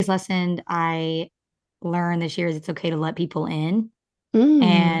lesson I learned this year is it's okay to let people in. Mm.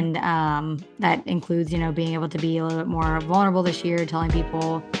 And that includes, being able to be a little bit more vulnerable this year, telling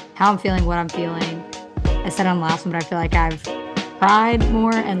people how I'm feeling, what I'm feeling. I said on the last one, but I feel like I've cried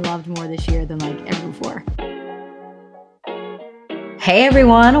more and loved more this year than like ever before. Hey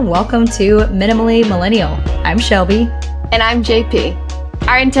everyone, welcome to Minimally Millennial. I'm Shelby. And I'm JP.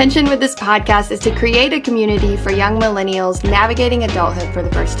 Our intention with this podcast is to create a community for young millennials navigating adulthood for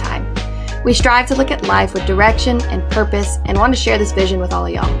the first time. We strive to look at life with direction and purpose and want to share this vision with all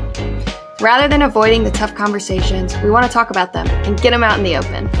of y'all. Rather than avoiding the tough conversations, we want to talk about them and get them out in the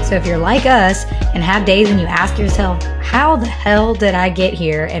open. So if you're like us and have days when you ask yourself, how the hell did I get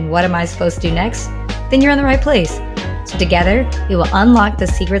here and what am I supposed to do next? Then you're in the right place. So together, we will unlock the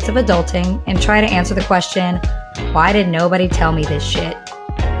secrets of adulting and try to answer the question, why did nobody tell me this shit?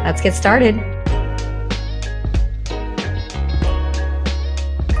 Let's get started.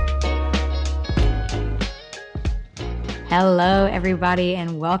 Hello, everybody,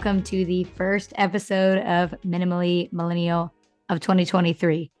 and welcome to the first episode of Minimally Millennial of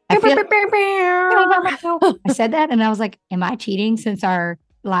 2023. I said that and I was like, am I cheating since our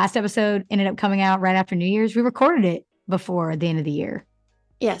last episode ended up coming out right after New Year's? We recorded it before the end of the year.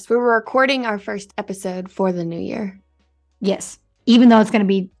 Yes, we were recording our first episode for the new year. Yes, even though it's going to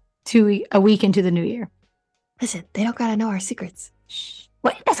be a week into the new year. Listen, they don't got to know our secrets. Shh.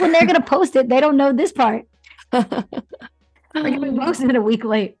 Wait, that's when they're going to post it. They don't know this part. We're going to be posting it a week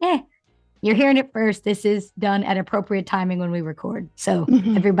late. You're hearing it first. This is done at appropriate timing when we record. So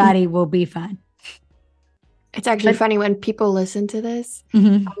everybody will be fine. It's actually funny when people listen to this.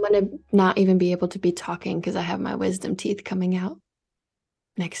 I'm going to not even be able to be talking because I have my wisdom teeth coming out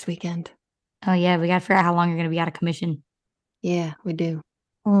next weekend. Oh, yeah. We got to figure out how long you're going to be out of commission. Yeah, we do.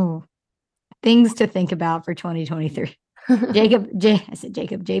 Oh, things to think about for 2023.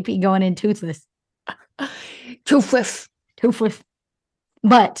 JP going in toothless. Toothless.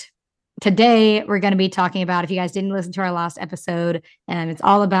 But today we're going to be talking about, if you guys didn't listen to our last episode, it's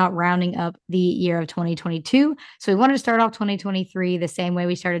all about rounding up the year of 2022. So we wanted to start off 2023 the same way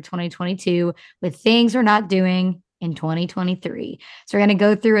we started 2022 with things we're not doing in 2023. So we're going to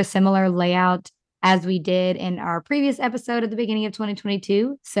go through a similar layout as we did in our previous episode at the beginning of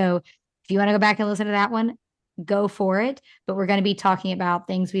 2022. So if you want to go back and listen to that one, go for it. But we're going to be talking about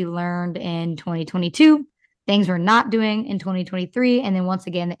things we learned in 2022, things we're not doing in 2023, and then once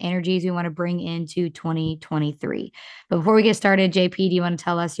again, the energies we want to bring into 2023. But before we get started, JP, do you want to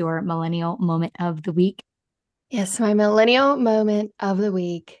tell us your millennial moment of the week? Yes, my millennial moment of the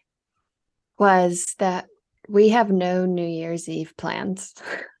week was that we have no New Year's Eve plans.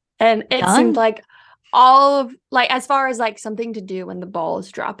 And it seemed like as far as like something to do when the ball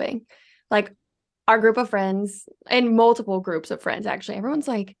is dropping, like our group of friends and multiple groups of friends, actually, everyone's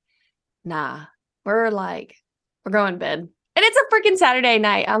like, nah, we're going to bed. And it's a freaking Saturday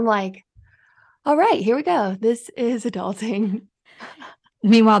night. I'm like, all right, here we go. This is adulting.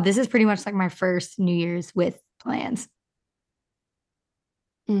 Meanwhile, this is pretty much like my first New Year's with plans.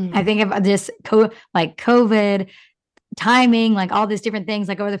 I think of this COVID timing, like all these different things,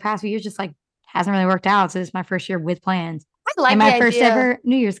 like over the past few years, just like hasn't really worked out. So this is my first year with plans. I like and my first ever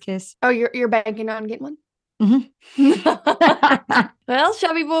New Year's kiss. Oh, you're banking on getting one? Well,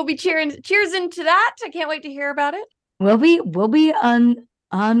 Shelby will be cheers into that. I can't wait to hear about it. We'll be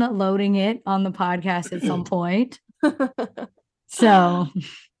unloading it on the podcast at some point. So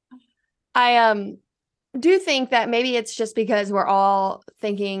I do think that maybe it's just because we're all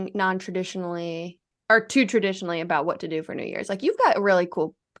thinking non-traditionally or too traditionally about what to do for New Year's. Like you've got really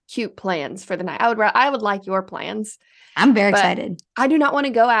cool, cute plans for the night. I would like your plans. I'm very excited. I do not want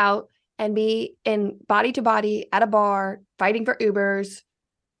to go out and be in body to body at a bar fighting for Ubers.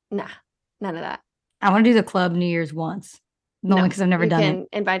 Nah, none of that. I want to do the club New Year's once. Only because I've never done it. You can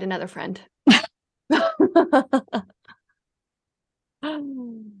invite another friend.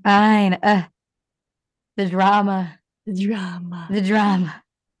 Fine. The drama.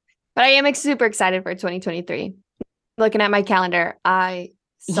 But I am super excited for 2023. Looking at my calendar, I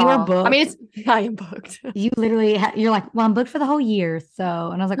am booked. You literally, you're like, well, I'm booked for the whole year.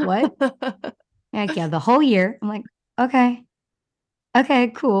 So, and I was like, what? Yeah, the whole year. I'm like, okay,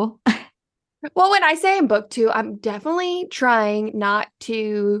 cool. Well, when I say I'm booked too, I'm definitely trying not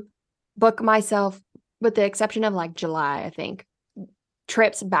to book myself, with the exception of like July, I think,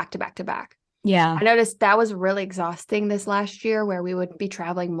 trips back to back to back. Yeah. I noticed that was really exhausting this last year where we would be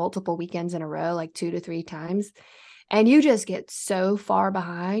traveling multiple weekends in a row, like 2 to 3 times. And you just get so far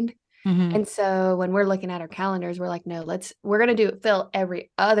behind. Mm-hmm. And so when we're looking at our calendars, we're like, no, we're going to fill every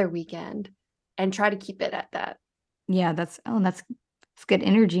other weekend and try to keep it at that. Yeah, that's It's good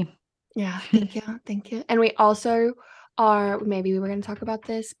energy. Yeah, thank you. Thank you. And we also are, maybe we were going to talk about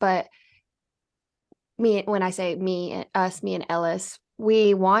this, but when I say me and Ellis,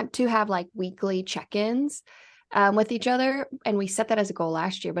 we want to have like weekly check-ins with each other. And we set that as a goal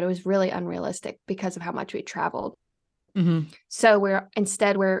last year, but it was really unrealistic because of how much we traveled. So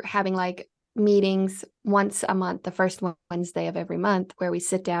we're having like meetings once a month, the first Wednesday of every month, where we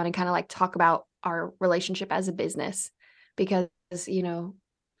sit down and kind of like talk about our relationship as a business, because, you know,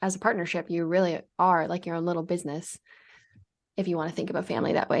 as a partnership, you really are like your own little business. If you want to think of a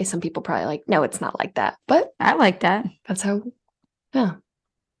family that way, some people probably like, no, it's not like that, but I like that. that's how, yeah.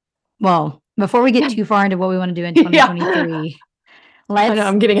 Well, before we get too far into what we want to do in 2023, I know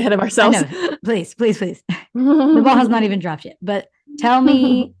I'm getting ahead of ourselves. I know. Please. The ball has not even dropped yet, but tell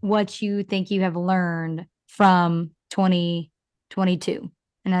me what you think you have learned from 2022.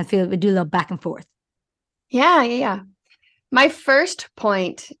 And I feel we do a little back and forth. Yeah. My first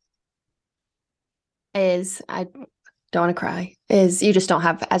point is, I don't want to cry, is you just don't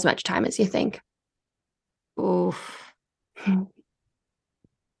have as much time as you think. Oof.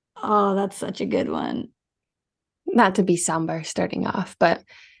 Oh, that's such a good one. Not to be somber starting off, but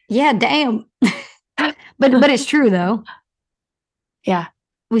yeah, damn. but it's true though. Yeah.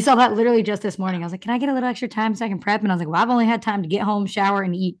 We saw that literally just this morning. I was like, can I get a little extra time so I can prep? And I was like, well, I've only had time to get home, shower,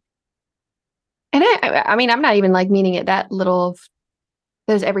 and eat. And I mean, I'm not even like meaning it that little of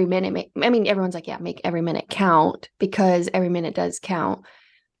there's every minute. I mean, everyone's like, yeah, make every minute count, because every minute does count.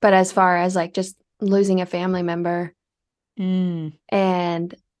 But as far as like just losing a family member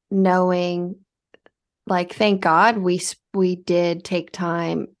and knowing, like, thank God we did take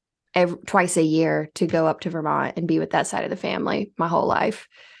time twice a year to go up to Vermont and be with that side of the family my whole life.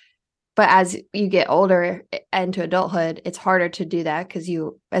 But as you get older into adulthood, it's harder to do that because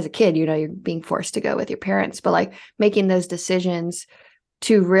you, as a kid, you know, you're being forced to go with your parents. But like making those decisions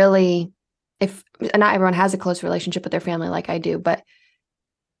to really, if not everyone has a close relationship with their family like I do, but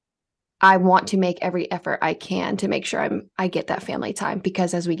I want to make every effort I can to make sure I get that family time,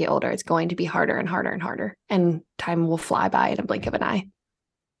 because as we get older, it's going to be harder and harder and harder, and time will fly by in a blink of an eye.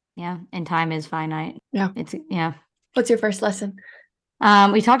 Yeah, and time is finite. Yeah. What's your first lesson?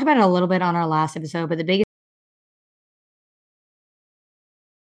 We talked about it a little bit on our last episode, but the biggest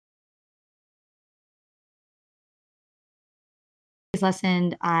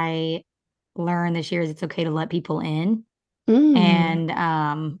lesson I learned this year is it's okay to let people in. And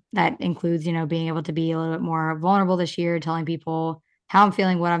that includes, you know, being able to be a little bit more vulnerable this year, telling people how I'm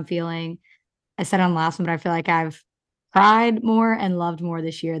feeling, what I'm feeling. I said on the last one, but I feel like I've cried more and loved more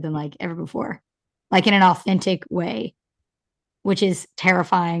this year than like ever before, like in an authentic way, which is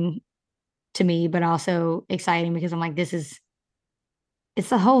terrifying to me, but also exciting because I'm like, it's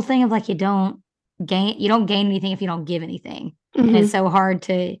the whole thing of like, you don't gain anything if you don't give anything. And it's so hard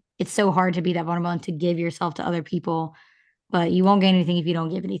to be that vulnerable and to give yourself to other people, but you won't gain anything if you don't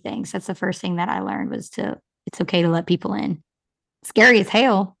give anything. So that's the first thing that I learned was it's okay to let people in. Scary as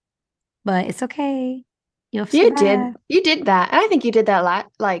hell, but it's okay. You did that. And I think you did that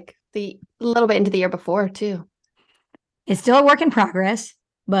like the little bit into the year before too. It's still a work in progress,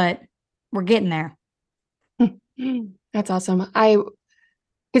 but we're getting there. That's awesome.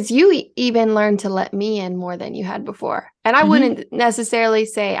 Because you even learned to let me in more than you had before. And I wouldn't necessarily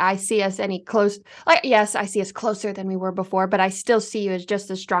say I see us any close. Like, yes, I see us closer than we were before, but I still see you as just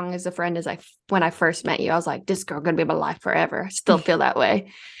as strong as a friend as when I first met you. I was like, this girl gonna be my life forever. I still feel that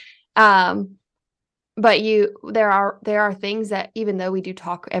way. But there are things that, even though we do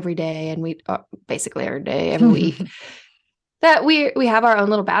talk every day, and we basically every day, every week, that we have our own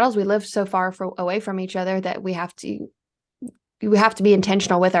little battles. We live so far away from each other that we have to be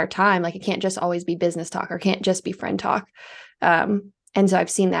intentional with our time. Like, it can't just always be business talk, or can't just be friend talk. And so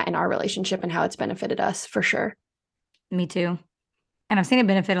I've seen that in our relationship and how it's benefited us for sure. Me too. And I've seen it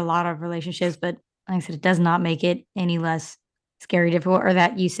benefit a lot of relationships, but like I said, it does not make it any less scary, difficult, or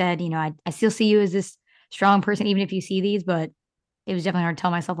that you said, you know, I still see you as this strong person, even if you see these, but it was definitely hard to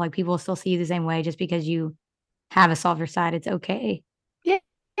tell myself, like, people still see you the same way just because you have a softer side. It's okay. Yeah.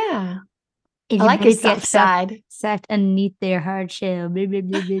 I like a soft side. Sacked underneath their hard shell. Blah, blah,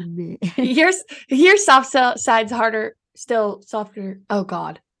 blah, blah, blah. Your soft side's harder, still softer. Oh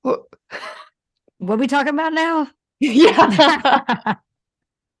God. What are we talking about now? Yeah.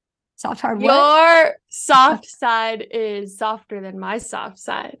 Soft hard what? Your soft side is softer than my soft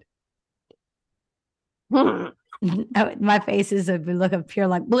side. My face is a look of pure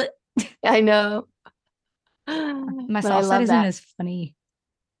like bleh. I know. My soft side isn't as funny.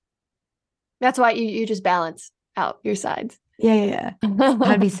 That's why you just balance out your sides. Yeah.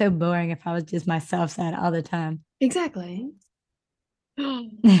 That'd be so boring if I was just my soft side all the time. Exactly.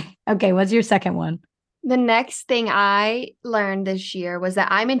 Okay, what's your second one? The next thing I learned this year was that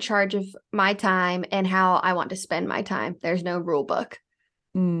I'm in charge of my time and how I want to spend my time. There's no rule book.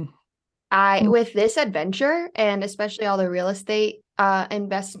 Mm, With this adventure and especially all the real estate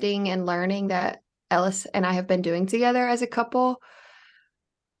investing and learning that Ellis and I have been doing together as a couple,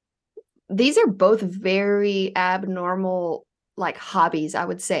 these are both very abnormal like hobbies, I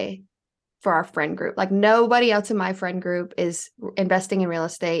would say, for our friend group. Like nobody else in my friend group is investing in real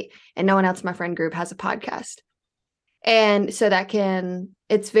estate, and no one else in my friend group has a podcast. And so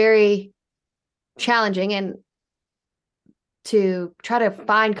it's very challenging and to try to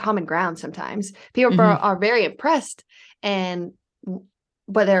find common ground sometimes. People are very impressed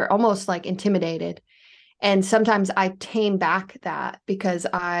but they're almost like intimidated. And sometimes I tame back that because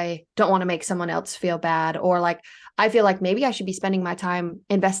I don't want to make someone else feel bad, or like I feel like maybe I should be spending my time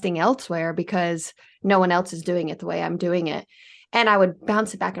investing elsewhere because no one else is doing it the way I'm doing it. And I would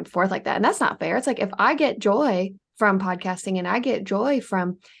bounce it back and forth like that. And that's not fair. It's like if I get joy from podcasting and I get joy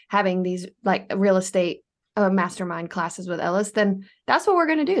from having these like real estate mastermind classes with Ellis, then that's what we're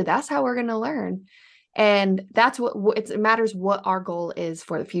going to do. That's how we're going to learn. And that's what it matters what our goal is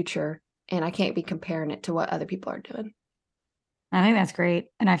for the future. And I can't be comparing it to what other people are doing. I think that's great.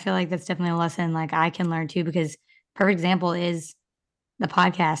 And I feel like that's definitely a lesson like I can learn too, because perfect example is the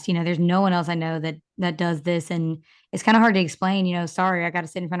podcast. There's no one else I know that does this. And it's kind of hard to explain, sorry, I got to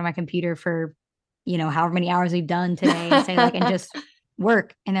sit in front of my computer for, however many hours we've done today and say like, and just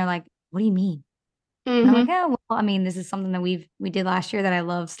work. And they're like, what do you mean? And I'm like, oh, well, I mean, this is something that we did last year that I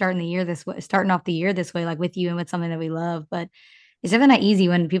love starting off the year this way, like with you and with something that we love. But it's definitely not easy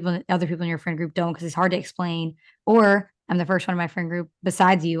when other people in your friend group don't, because it's hard to explain. Or I'm the first one in my friend group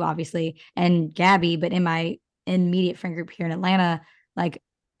besides you, obviously, and Gabby, but in my immediate friend group here in Atlanta, like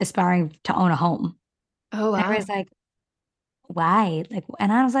aspiring to own a home. Oh, And wow. everybody's like, why? Like,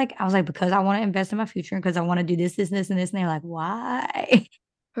 and I was like, because I want to invest in my future and because I want to do this, this, this, and this. And they're like, why?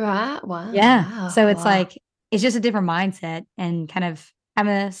 Right. Wow. Yeah. Wow. So it's Wow. like, it's just a different mindset and kind of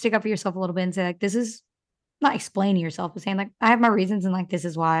having to stick up for yourself a little bit and say, like, this is not explaining yourself, but saying, like, I have my reasons and like, this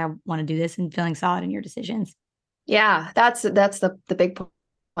is why I want to do this, and feeling solid in your decisions. Yeah. That's the big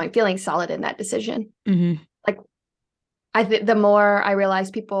point, feeling solid in that decision. Mm-hmm. Like, I think the more I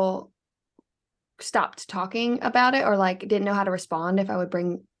realized people stopped talking about it or like didn't know how to respond if I would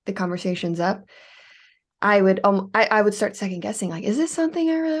bring the conversations up, I would start second guessing, like, is this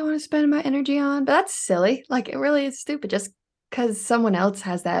something I really want to spend my energy on? But that's silly. Like, it really is stupid. Just because someone else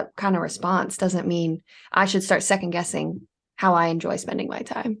has that kind of response doesn't mean I should start second guessing how I enjoy spending my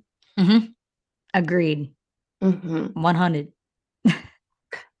time. Mm-hmm. Agreed. Mm-hmm. 100. All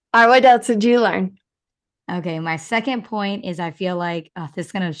right, what else did you learn? Okay. My second point is I feel like, this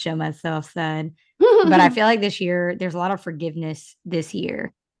is going to show myself sad, but I feel like this year there's a lot of forgiveness this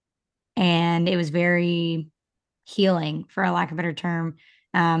year. And it was very healing, for a lack of a better term.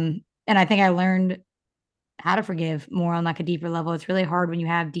 And I think I learned how to forgive more on like a deeper level. It's really hard when you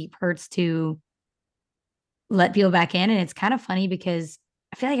have deep hurts to let people back in. And it's kind of funny because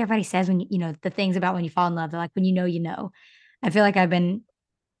I feel like everybody says when the things about when you fall in love, they're like, when you know. I feel like I've been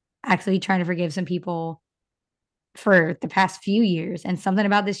actually trying to forgive some people for the past few years. And something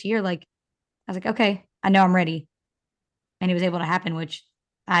about this year, like, I was like, okay, I know I'm ready. And it was able to happen, which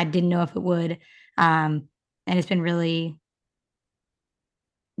I didn't know if it would. And it's been really,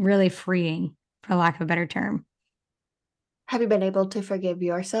 really freeing, for lack of a better term. Have you been able to forgive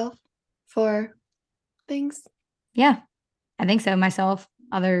yourself for things? Yeah, I think so. Myself,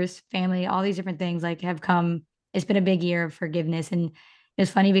 others, family, all these different things like have come. It's been a big year of forgiveness. And it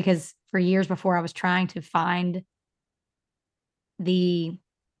was funny because for years before I was trying to find the,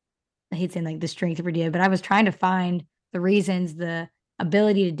 I hate saying like the strength to forgive, but I was trying to find the reasons, the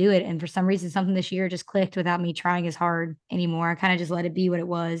ability to do it. And for some reason, something this year just clicked without me trying as hard anymore. I kind of just let it be what it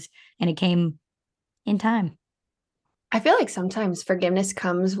was. And it came in time. I feel like sometimes forgiveness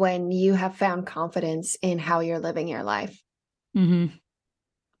comes when you have found confidence in how you're living your life. Mm-hmm.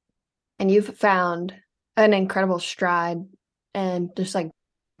 And you've found an incredible stride and just like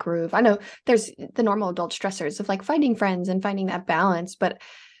groove. I know there's the normal adult stressors of like finding friends and finding that balance, but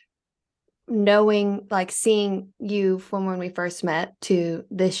knowing, like seeing you from when we first met to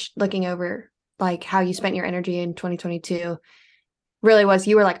this, looking over like how you spent your energy in 2022 really was,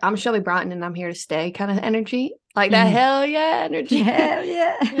 you were like, I'm Shelby Broughton and I'm here to stay kind of energy, like that hell yeah energy. Hell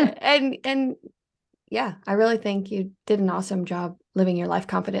yeah. And yeah, I really think you did an awesome job living your life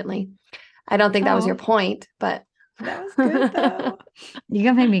confidently. I don't think that was your point, but that was good though. You're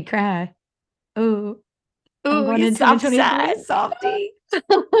gonna make me cry. Ooh, I'm going you in 2023 softy.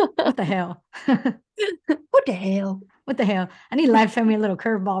 What the hell? What the hell? What the hell? I need life to throw me a little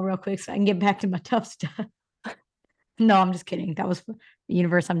curveball real quick so I can get back to my tough stuff. No, I'm just kidding. That was the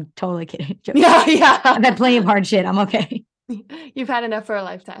universe. I'm totally kidding. Yeah, yeah. I've had plenty of hard shit. I'm okay. You've had enough for a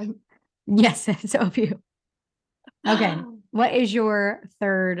lifetime. Yes, so have you. Okay. What is your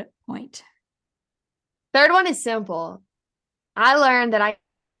third point? Third one is simple. I learned that I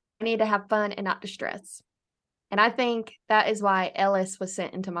need to have fun and not distress. And I think that is why Ellis was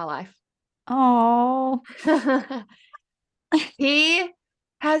sent into my life. Oh, He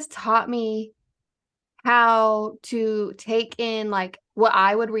has taught me how to take in like what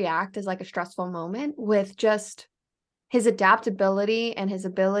I would react as like a stressful moment with just his adaptability and his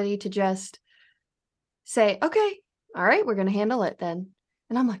ability to just say, okay, all right, we're going to handle it then.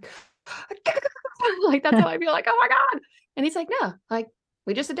 And I'm like, like, that's how I feel like, oh my God. And he's like, no, like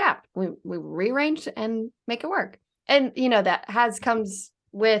we just adapt. We rearrange and make it work. And, you know, that comes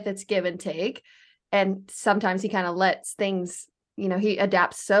with its give and take. And sometimes he kind of lets things, you know, he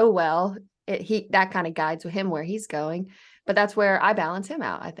adapts so well. That kind of guides him where he's going. But that's where I balance him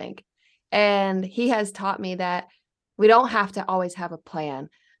out, I think. And he has taught me that we don't have to always have a plan.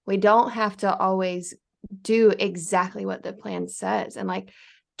 We don't have to always do exactly what the plan says, and like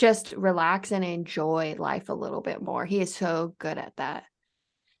just relax and enjoy life a little bit more. He is so good at that.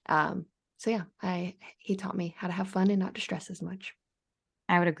 So yeah, he taught me how to have fun and not distress as much.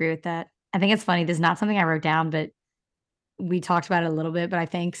 I would agree with that. I think it's funny. This is not something I wrote down, but we talked about it a little bit. But I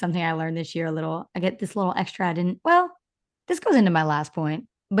think something I learned this year a little, I get this little extra. I didn't, well, this goes into my last point,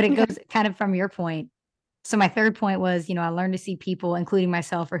 but it Okay. goes kind of from your point. So my third point was, I learned to see people, including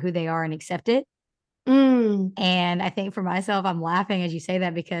myself, for who they are and accept it. Mm. And I think for myself, I'm laughing as you say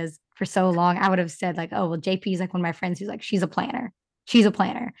that because for so long I would have said like, oh, well, JP is like one of my friends who's like, she's a planner. She's a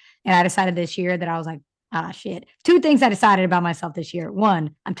planner. And I decided this year that I was like, ah, shit. Two things I decided about myself this year.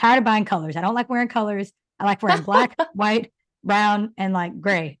 One, I'm tired of buying colors. I don't like wearing colors. I like wearing black, white, brown, and like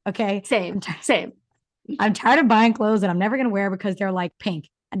gray. Okay. Same. Same. I'm tired of buying clothes that I'm never going to wear because they're like pink.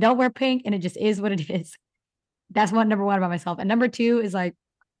 I don't wear pink and it just is what it is. That's number one about myself. And number two is like,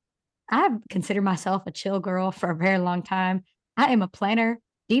 I've considered myself a chill girl for a very long time. I am a planner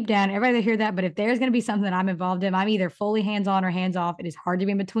deep down. Everybody will hear that. But if there's going to be something that I'm involved in, I'm either fully hands on or hands off. It is hard to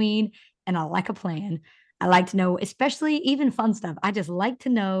be in between. And I like a plan. I like to know, especially even fun stuff. I just like to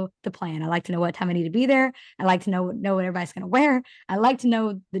know the plan. I like to know what time I need to be there. I like to know what everybody's going to wear. I like to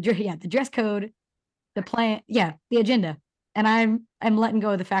know the dress code, the plan, the agenda. And I'm letting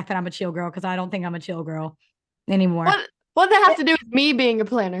go of the fact that I'm a chill girl because I don't think I'm a chill girl anymore. What does that have to do with me being a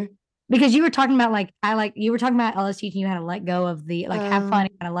planner? Because you were talking about you were talking about Ellis teaching you how to let go of the have fun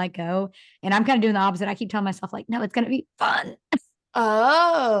and kind of let go. And I'm kind of doing the opposite. I keep telling myself like, no, it's gonna be fun.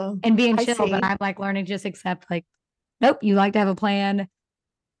 Oh. And being chill, but I'm like learning to just accept like, nope, you like to have a plan.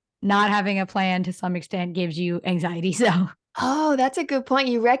 Not having a plan to some extent gives you anxiety. So oh, that's a good point.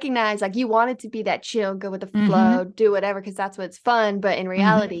 You recognize like you wanted to be that chill, go with the flow, do whatever because that's what's fun. But in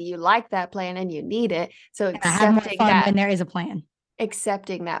reality, you like that plan and you need it. So accepting that when there is a plan.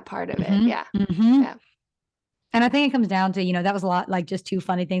 Accepting that part of it. Yeah. Yeah. And I think it comes down to, that was a lot like just two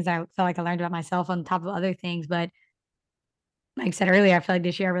funny things I felt like I learned about myself on top of other things. But like I said earlier, I feel like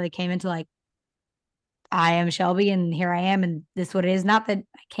this year I really came into like, I am Shelby and here I am. And this is what it is. Not that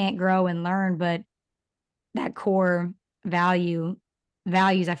I can't grow and learn, but that core values,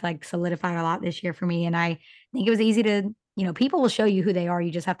 I feel like solidified a lot this year for me. And I think it was easy to, people will show you who they are.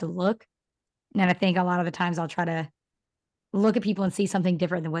 You just have to look. And I think a lot of the times I'll try to look at people and see something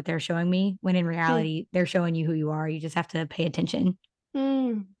different than what they're showing me, when in reality, they're showing you who you are. You just have to pay attention.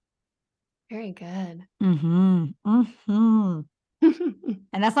 Very good. And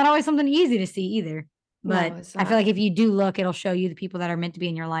that's not always something easy to see either. But no, I feel like if you do look, it'll show you the people that are meant to be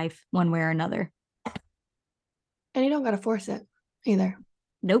in your life one way or another. And you don't got to force it either.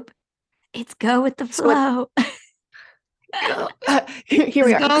 Nope. It's go with the flow. Here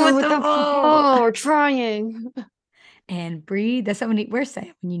we are. Go with the flow. We're trying. And breathe. That's what where's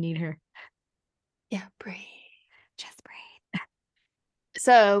Sam when you need her? Yeah, breathe. Just breathe.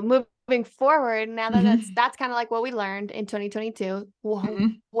 So moving forward, now that that's kind of like what we learned in 2022.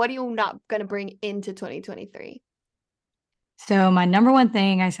 What are you not going to bring into 2023? So my number one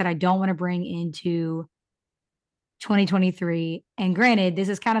thing I said I don't want to bring into 2023, and granted, this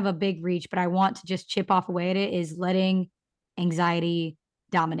is kind of a big reach, but I want to just chip off away at it, is letting anxiety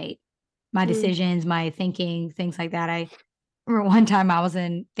dominate my decisions, my thinking, things like that. I remember one time I was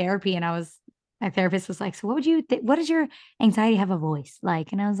in therapy and my therapist was like, so what would you what does your anxiety have a voice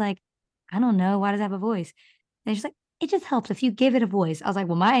like? And I was like, I don't know. Why does it have a voice? And she's like, it just helps if you give it a voice. I was like,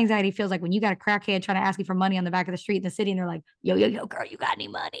 well, my anxiety feels like when you got a crackhead trying to ask you for money on the back of the street in the city and they're like, yo, girl, you got any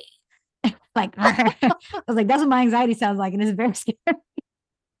money? Like, I was like, that's what my anxiety sounds like. And it's very scary.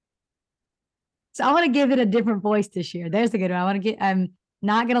 So I want to give it a different voice this year. There's the good one. I'm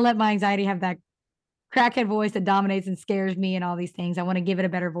not going to let my anxiety have that crackhead voice that dominates and scares me and all these things. I want to give it a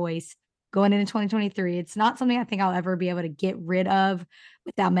better voice going into 2023. It's not something I think I'll ever be able to get rid of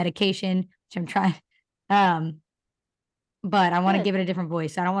without medication, which I'm trying. Um, but I want to give it a different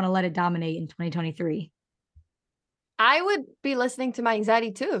voice. I don't want to let it dominate in 2023. I would be listening to my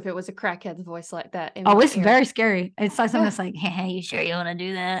anxiety too if it was a crackhead's voice like that. Oh, it's very scary. It's like something that's like, hey, you sure you want to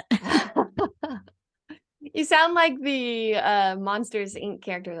do that? You sound like the Monsters Inc.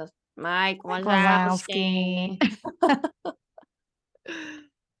 character goes, Mike Wazowski.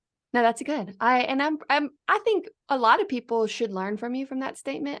 No, that's good. I think a lot of people should learn from you from that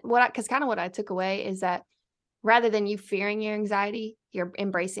statement. Because kind of what I took away is that rather than you fearing your anxiety, you're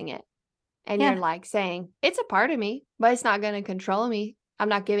embracing it. And you're like saying, it's a part of me, but it's not going to control me. I'm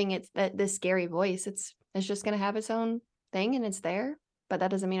not giving it this scary voice. It's just going to have its own thing and it's there. But that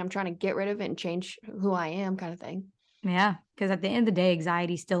doesn't mean I'm trying to get rid of it and change who I am kind of thing. Yeah. Because at the end of the day,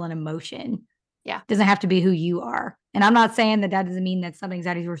 anxiety is still an emotion. Yeah. It doesn't have to be who you are. And I'm not saying that doesn't mean that some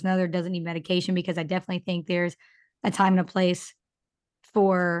anxiety is worse than other, doesn't need medication, because I definitely think there's a time and a place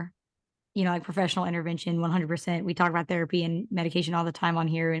for, like professional intervention. 100%. We talk about therapy and medication all the time on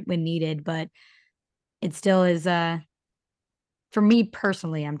here when needed, but it still is, for me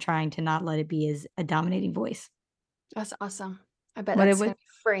personally, I'm trying to not let it be as a dominating voice. That's awesome. I bet that's gonna be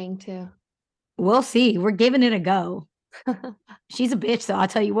freeing too. We'll see. We're giving it a go. She's a bitch, so I'll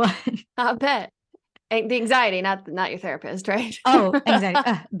tell you what. I bet. The anxiety, not your therapist, right? Oh,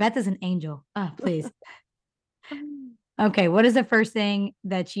 anxiety. Beth is an angel. Please. Okay, what is the first thing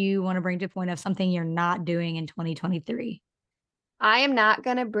that you want to bring to a point of something you're not doing in 2023? I am not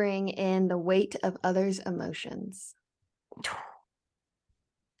going to bring in the weight of others' emotions.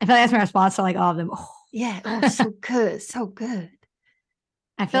 I feel like that's my response to like all of them. Oh. Yeah. Oh, so good. So good.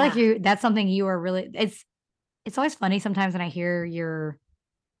 I feel like that's something you are really, it's always funny sometimes when I hear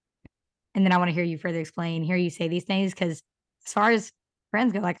and then I want to hear you further explain, hear you say these things, because as far as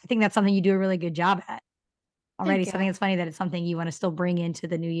friends go, like I think that's something you do a really good job at already. So I think it's funny that it's something you want to still bring into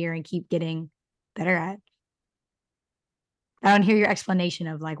the new year and keep getting better at. I don't hear your explanation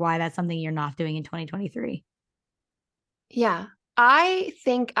of like why that's something you're not doing in 2023. Yeah. I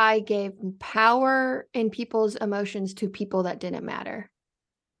think I gave power in people's emotions to people that didn't matter.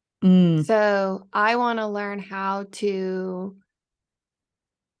 So I want to learn how to,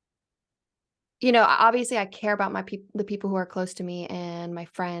 obviously I care about the people who are close to me and my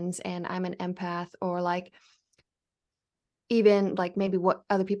friends, and I'm an empath, or like even like maybe what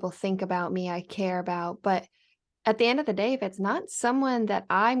other people think about me, I care about. But at the end of the day, if it's not someone that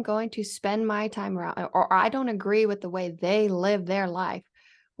I'm going to spend my time around, or I don't agree with the way they live their life,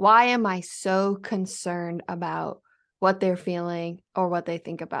 why am I so concerned about what they're feeling or what they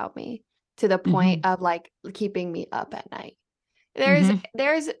think about me to the point of like keeping me up at night?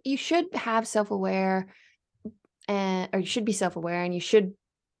 You should have self-aware or you should be self-aware, and you should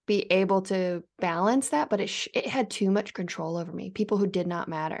be able to balance that, but it had too much control over me, people who did not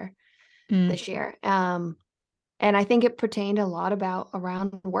matter this year. And I think it pertained a lot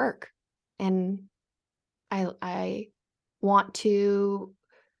around work. And I want to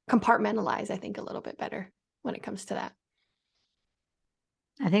compartmentalize, I think, a little bit better when it comes to that.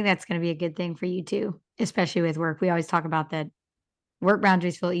 I think that's going to be a good thing for you too, especially with work. We always talk about that work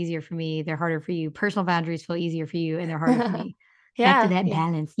boundaries feel easier for me. They're harder for you. Personal boundaries feel easier for you and they're harder for me. Back to that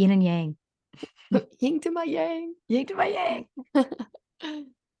balance, yin and yang. Yin to my yang. Yin to my yang.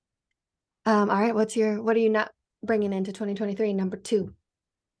 All right. What are you not bringing into 2023? Number 2.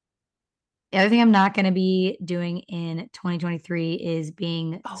 The other thing I'm not going to be doing in 2023 is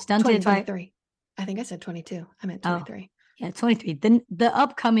being stunted 2023. I think I said 22. I meant 23. Yeah, 23. The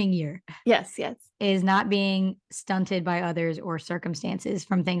upcoming year. Yes. Is not being stunted by others or circumstances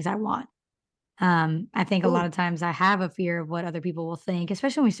from things I want. I think a lot of times I have a fear of what other people will think,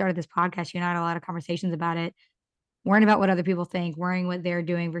 especially when we started this podcast. You and I had a lot of conversations about it, worrying about what other people think, worrying what they're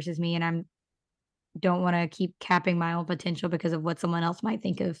doing versus me. And I don't want to keep capping my own potential because of what someone else might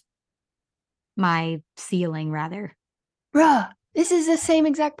think of my ceiling, rather. Bruh, this is the same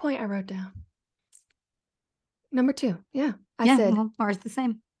exact point I wrote down. Number 2. Yeah. I said. Well, ours the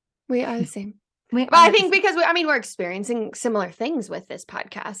same. We are the same. But I think because we're experiencing similar things with this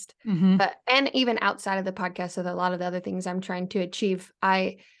podcast, but and even outside of the podcast, so that a lot of the other things I'm trying to achieve,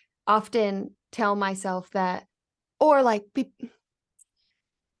 I often tell myself that, or like,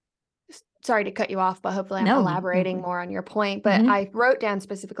 sorry to cut you off, but hopefully I'm No. elaborating more on your point. But Mhm. I wrote down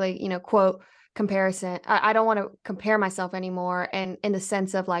specifically, quote, comparison. I don't want to compare myself anymore. And in the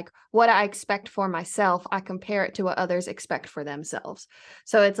sense of like what I expect for myself, I compare it to what others expect for themselves.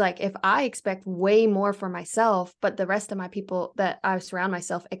 So it's like if I expect way more for myself, but the rest of my people that I surround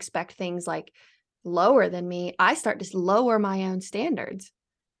myself expect things like lower than me, I start to lower my own standards.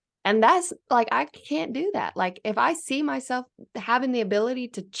 And that's like, I can't do that. Like if I see myself having the ability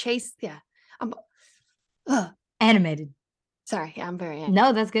to chase, I'm Animated. sorry, I'm very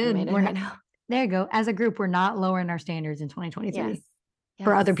No, that's good. animated We're right not, now. there you go. As a group, we're not lowering our standards in Yes. 2023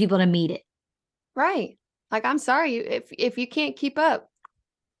 for other Yes. people to meet it. Right. Like I'm sorry, if you can't keep up,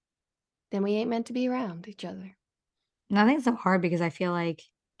 then we ain't meant to be around each other. And I think it's so hard because I feel like,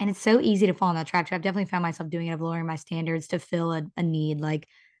 and it's so easy to fall in that trap too. I've definitely found myself doing it of lowering my standards to fill a need, like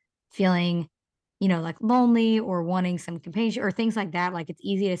feeling, like lonely or wanting some companionship or things like that. Like it's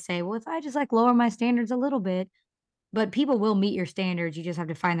easy to say, well, if I just like lower my standards a little bit, but people will meet your standards. You just have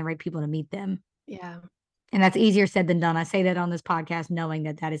to find the right people to meet them. Yeah. And that's easier said than done. I say that on this podcast, knowing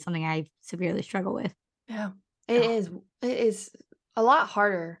that that is something I severely struggle with. Yeah. It is a lot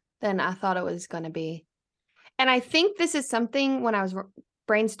harder than I thought it was going to be. And I think this is something when I was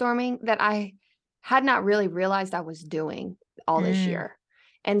brainstorming that I had not really realized I was doing all this year.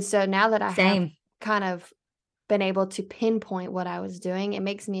 And so now that I have Same. kind of been able to pinpoint what I was doing, it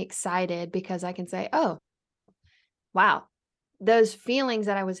makes me excited because I can say, oh, wow, those feelings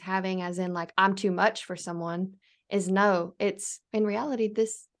that I was having, as in like I'm too much for someone, is no, it's in reality,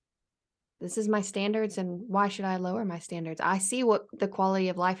 this is my standards, and why should I lower my standards? I see what the quality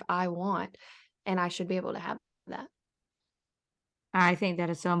of life I want, and I should be able to have that. I think that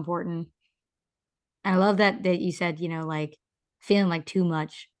is so important. I love that you said, like feeling like too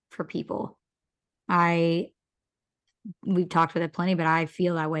much for people. I we've talked about it plenty, but I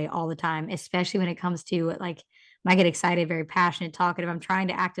feel that way all the time, especially when it comes to like when I get excited, very passionate, talkative. I'm trying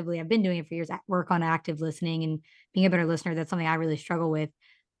to actively, I've been doing it for years, work on active listening and being a better listener. That's something I really struggle with.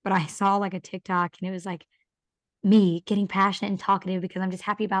 But I saw like a TikTok and it was like me getting passionate and talkative because I'm just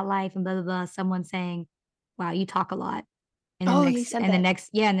happy about life and blah blah blah. Someone saying, wow, you talk a lot. And then Oh, you said that. in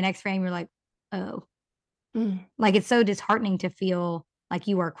the next frame, you're like, oh, Mm, like it's so disheartening to feel like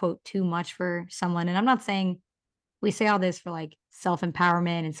you are, quote, too much for someone. And I'm not saying we say all this for like self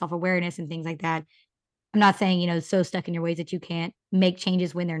empowerment and self awareness and things like that. I'm not saying, so stuck in your ways that you can't make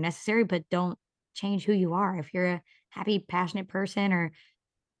changes when they're necessary, but don't change who you are. If you're a happy, passionate person or,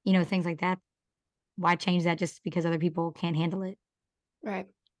 things like that, why change that just because other people can't handle it? right.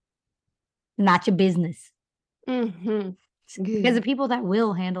 Not your business. Mm-hmm. It's Because the good. people that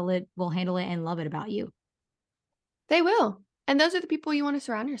will handle it and love it about you. They will. And those are the people you want to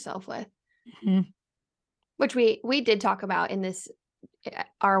surround yourself with, Mhm. which we did talk about in this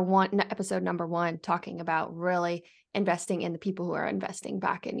our one episode number 1, talking about really investing in the people who are investing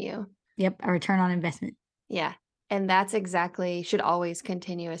back in you. Yep. A return on investment. Yeah. And that's exactly should always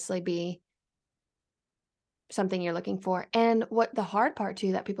continuously be something you're looking for. And what the hard part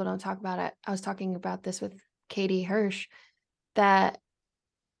too that people don't talk about it. I was talking about this with Katie Hirsch, that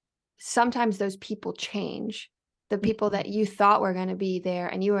sometimes those people change. The people Mhm. that you thought were going to be there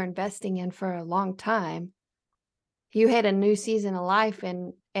and you were investing in for a long time, you hit a new season of life,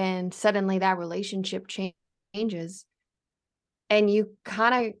 and suddenly that relationship changes. And you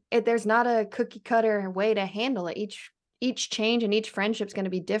kind of there's not a cookie cutter way to handle it. Each change and each friendship is going to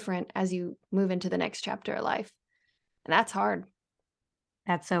be different as you move into the next chapter of life. And that's hard.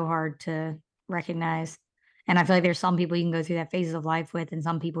 That's so hard to recognize. And I feel like there's some people you can go through that phases of life with, and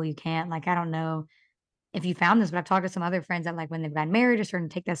some people you can't. Like, I don't know if you found this, but I've talked to some other friends that, like, when they've gotten married or started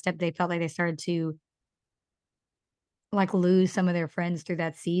to take that step, they felt like they started to like lose some of their friends through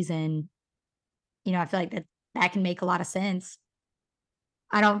that season. I feel like that can make a lot of sense.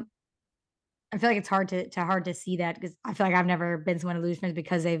 I don't, I feel like it's hard to see that because I feel like I've never been someone to lose friends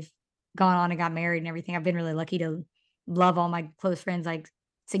because they've gone on and got married and everything. I've been really lucky to love all my close friends like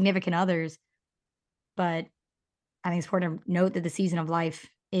significant others. But I think it's important to note that the season of life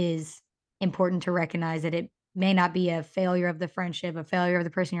is important to recognize that it may not be a failure of the friendship, a failure of the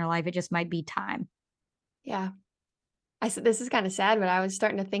person in your life. It just might be time. Yeah. I said this is kind of sad, but I was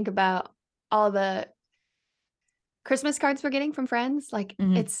starting to think about all the Christmas cards we're getting from friends, like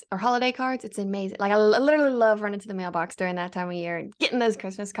Mhm. it's or holiday cards. It's amazing. Like I literally love running to the mailbox during that time of year and getting those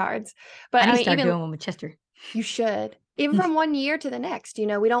Christmas cards. I But need I to mean, start even doing one with Chester. you should, even from one year to the next, we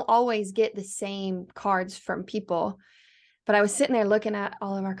don't always get the same cards from people. But I was sitting there looking at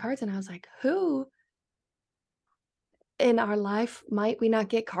all of our cards and I was like, who in our life might we not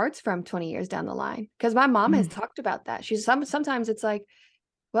get cards from 20 years down the line? Because my mom has Mhm. talked about that. Sometimes it's like,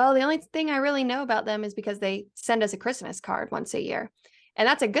 Well, the only thing I really know about them is because they send us a Christmas card once a year. And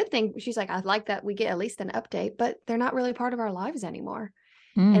that's a good thing. She's like, I like that we get at least an update, but they're not really part of our lives anymore.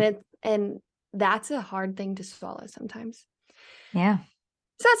 Mm, And that's a hard thing to swallow sometimes. yeah.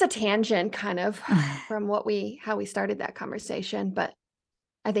 So that's a tangent kind of from how we started that conversation, but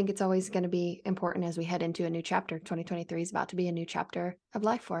I think it's always going to be important as we head into a new chapter. 2023 is about to be a new chapter of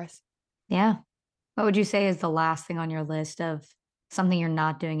life for us. Yeah. What would you say is the last thing on your list of something you're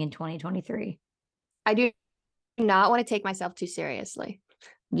not doing in 2023? I do not want to take myself too seriously.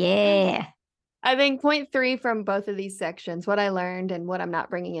 Yeah. I think point three from both of these sections, what I learned and what I'm not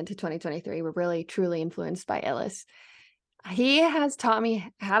bringing into 2023, were really truly influenced by Ellis. He has taught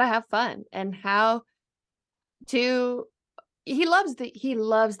me how to have fun and how to he loves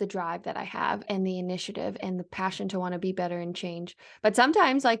the drive that I have and the initiative and the passion to want to be better and change. But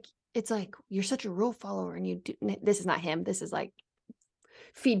sometimes like it's like you're such a rule follower and this is not him. This is like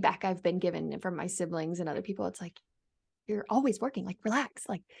feedback I've been given from my siblings and other people. It's like you're always working, like relax,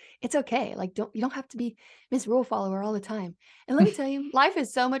 like it's okay, like you don't have to be Miss Rule Follower all the time. And let me tell you, life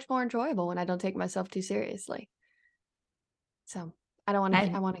is so much more enjoyable when I don't take myself too seriously. So I don't want to.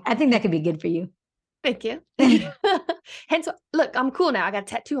 I want to I think that keep. could be good for you. Thank you. Hence, look, I'm cool now. I got a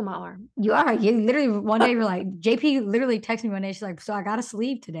tattoo on my arm. You are. You literally one day you're like, JP literally texted me one day. She's like, so I got a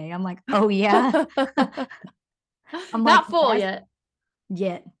sleeve today. I'm like, oh yeah. I'm like, Not full that's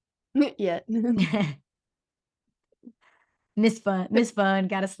yet. yet. Yet. Miss Fun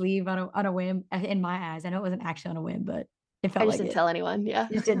got a sleeve on a whim in my eyes. I know it wasn't actually on a whim, but it I felt just like didn't it. tell anyone. Yeah.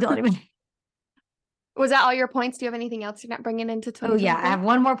 You just didn't tell anyone. Was that all your points? Do you have anything else you're not bringing into Oh yeah, I 2023? have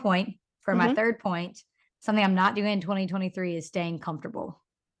one more point for my Mm-hmm. third point. Something I'm not doing in 2023 is staying comfortable.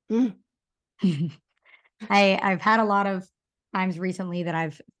 Mm. I've had a lot of times recently that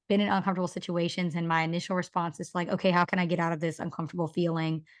I've been in uncomfortable situations, and my initial response is like, okay, how can I get out of this uncomfortable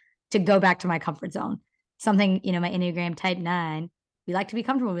feeling to go back to my comfort zone? Something, my Enneagram type 9, we like to be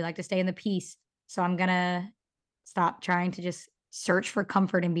comfortable, we like to stay in the peace. So I'm gonna stop trying to just search for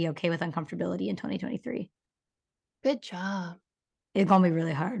comfort and be okay with uncomfortability in 2023. Good job. It's gonna be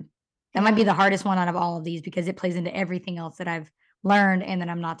really hard. That might be Yeah. the hardest one out of all of these because it plays into everything else that I've learned and that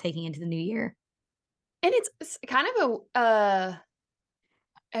I'm not taking into the new year. And it's kind of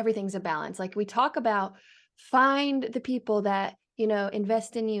everything's a balance. Like we talk about, find the people that,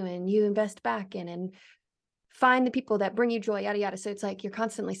 invest in you and you invest back in, and find the people that bring you joy, yada, yada. So it's like you're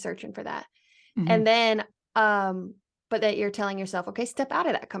constantly searching for that. Mhm. And then, but that you're telling yourself, okay, step out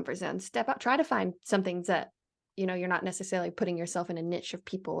of that comfort zone, step out, try to find something that, you're not necessarily putting yourself in a niche of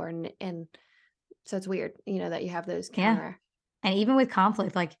people and so it's weird, that you have those Yeah. counter. And even with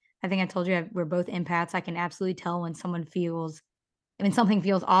conflict, like I think I told you, we're both empaths. I can absolutely tell when something feels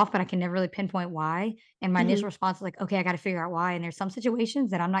off, but I can never really pinpoint why. And my initial Mhm. response is like, okay, I got to figure out why. And there's some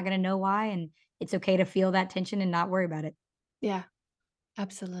situations that I'm not going to know why. And it's okay to feel that tension and not worry about it. Yeah,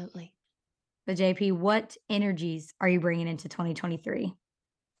 absolutely. But JP, what energies are you bringing into 2023?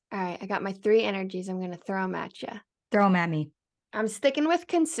 All right, I got my three energies. I'm going to throw them at you. Throw them at me. I'm sticking with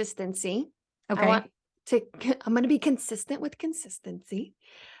consistency. Okay. I'm going to be consistent with consistency.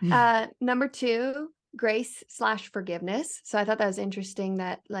 Number two, grace/forgiveness. So I thought that was interesting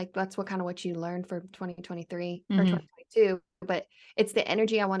that like that's what you learned for 2023 or Mhm. 2022, but it's the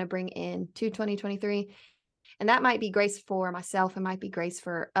energy I want to bring in to 2023. And that might be grace for myself, it might be grace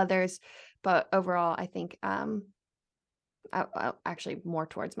for others, but overall I think I actually more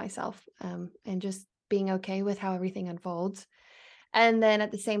towards myself, and just being okay with how everything unfolds. And then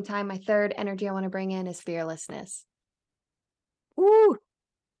at the same time, my third energy I want to bring in is fearlessness. Ooh,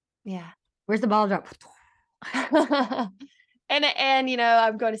 Yeah. where's the ball drop? And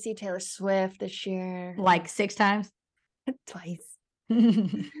I'm going to see Taylor Swift this year. Like 6 times. Twice. So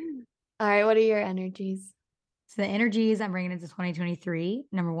All right, what are your energies? the energies I'm bringing into 2023,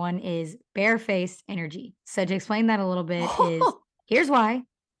 number one is bare-faced energy. So to explain that a little bit is here's why.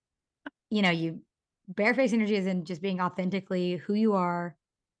 You bare-faced energy is in just being authentically who you are,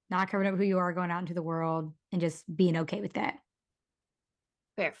 not covering up who you are, going out into the world and just being okay with that.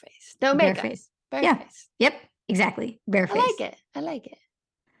 Bareface. No makeup. Bareface. Yeah. Bareface. Yep. Exactly. I Bareface. like it. I like it.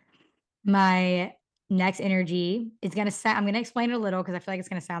 My next energy is gonna sound. I'm gonna explain it a little because I feel like it's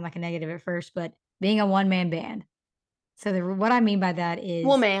gonna sound like a negative at first, but being a one-man band. So what I mean by that is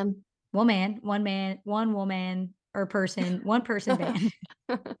Woman. one woman or person, one person band.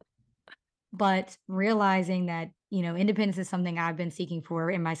 But realizing that, independence is something I've been seeking for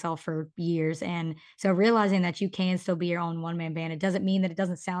in myself for years. And so realizing that you can still be your own one-man band, it doesn't mean that it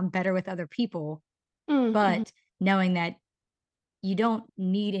doesn't sound better with other people, Mm-hmm. but knowing that you don't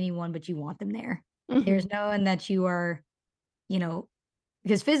need anyone, but you want them there. Mm-hmm. There's knowing that you are, you know,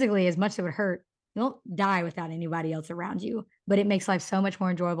 because physically, as much as it would hurt, you won't die without anybody else around you. But it makes life so much more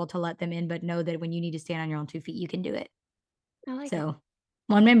enjoyable to let them in, but know that when you need to stand on your own 2 feet, you can do it. I like it. So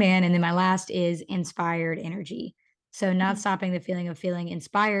one man. And then my last is inspired energy. So not stopping the feeling of feeling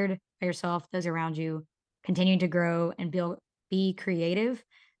inspired by yourself, those around you, continuing to grow and be creative,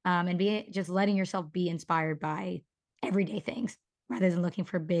 and be just letting yourself be inspired by everyday things rather than looking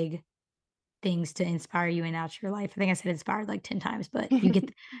for big things to inspire you and out your life. I think I said inspired like 10 times, but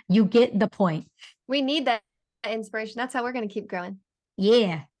you get the point. We need that inspiration. That's how we're going to keep growing.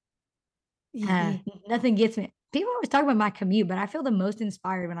 Yeah. Nothing gets me. People always talk about my commute, but I feel the most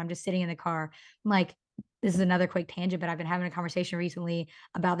inspired when I'm just sitting in the car. I'm like, this is another quick tangent, but I've been having a conversation recently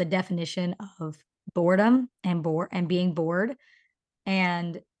about the definition of boredom and being bored.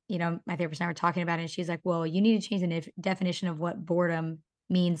 And, my therapist and I were talking about it, and she's like, well, you need to change the definition of what boredom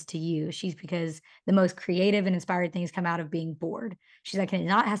means to you. Because the most creative and inspired things come out of being bored. She's like, it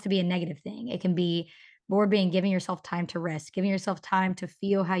not has to be a negative thing. It can be bored being giving yourself time to rest, giving yourself time to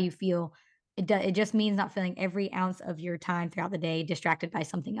feel how you feel. It just means not feeling every ounce of your time throughout the day distracted by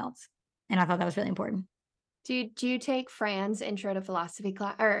something else. And I thought that was really important. Do you take Fran's intro to philosophy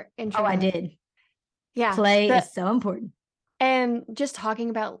class or intro? Oh, I did. Yeah. Play is so important. And just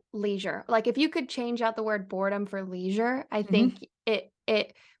talking about leisure, like if you could change out the word boredom for leisure, I think it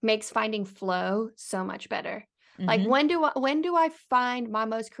makes finding flow so much better. Like when do I find my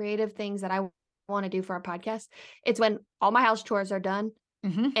most creative things that I want to do for our podcast? It's when all my house chores are done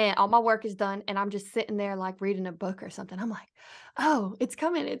and all my work is done, and I'm just sitting there like reading a book or something. I'm like, oh, it's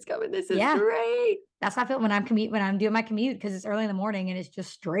coming. This is great. That's how I feel when I'm doing my commute, because it's early in the morning and it's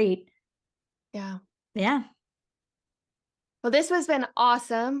just straight. Yeah. Well, this has been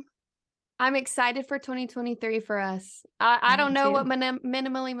awesome. I'm excited for 2023 for us. I don't know what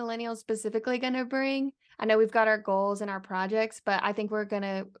Minimally Millennial specifically going to bring. I know we've got our goals and our projects, but I think we're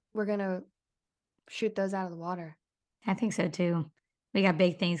gonna shoot those out of the water. I think so too. We got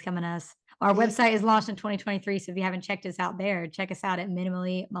big things coming us. Our website is launched in 2023. So if you haven't checked us out there, check us out at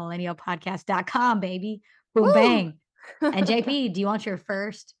minimallymillennialpodcast.com, baby. Boom, Woo! Bang. And JP, do you want your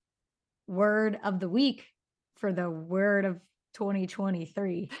first word of the week for the word of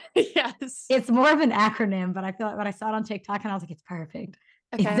 2023? Yes. It's more of an acronym, but I feel like when I saw it on TikTok and I was like, it's perfect.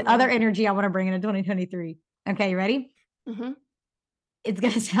 Okay, it's the other energy I want to bring into 2023. Okay, you ready? It's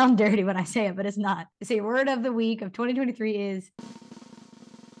going to sound dirty when I say it, but it's not. So word of the week of 2023 is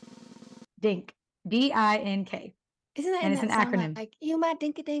DINK. DINK. Isn't that, and it's an acronym. Like you might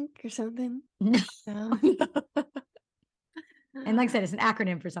dink-a-dink or something. No. And like I said, it's an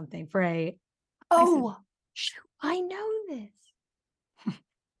acronym for something, for a... Oh, I know this.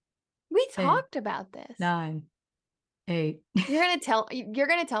 We talked about this. 9, 8. You're gonna tell me.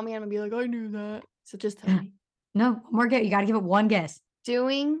 I'm gonna be like, I knew that. So just tell me. No, more guess. You got to give it one guess.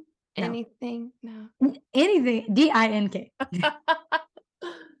 Doing anything? No. Anything. DINK.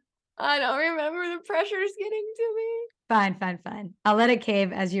 I don't remember. The pressure's getting to me. Fine. I'll let it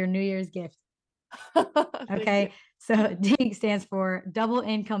cave as your New Year's gift. Okay. So DINK stands for double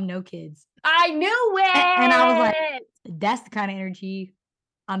income, no kids. I knew it. And I was like, that's the kind of energy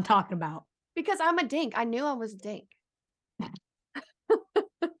I'm talking about. Because I'm a dink. I knew I was a dink. I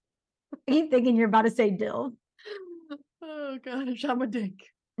keep thinking you're about to say dill. Oh gosh, I'm a dink.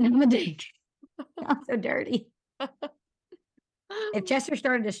 I'm a dink. I'm so dirty. If Chester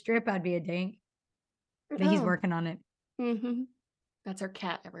started to strip, I'd be a dink. But he's working on it. That's our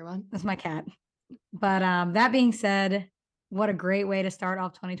cat, everyone. That's my cat. But that being said, what a great way to start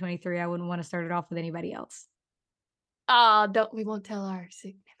off 2023. I wouldn't want to start it off with anybody else. We won't tell our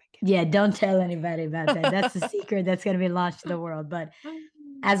significant. Yeah, don't tell anybody about that. That's the secret that's going to be launched to the world. But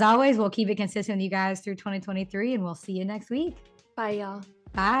as always, we'll keep it consistent with you guys through 2023, and we'll see you next week. Bye, y'all.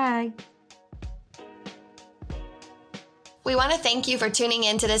 Bye. We want to thank you for tuning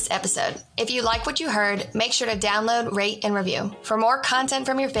in to this episode. If you like what you heard, make sure to download, rate, and review. For more content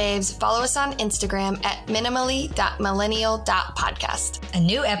from your faves, follow us on Instagram at minimally.millennial.podcast. A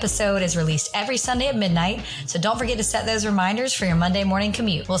new episode is released every Sunday at midnight, so don't forget to set those reminders for your Monday morning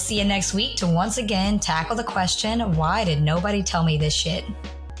commute. We'll see you next week to once again tackle the question, why did nobody tell me this shit?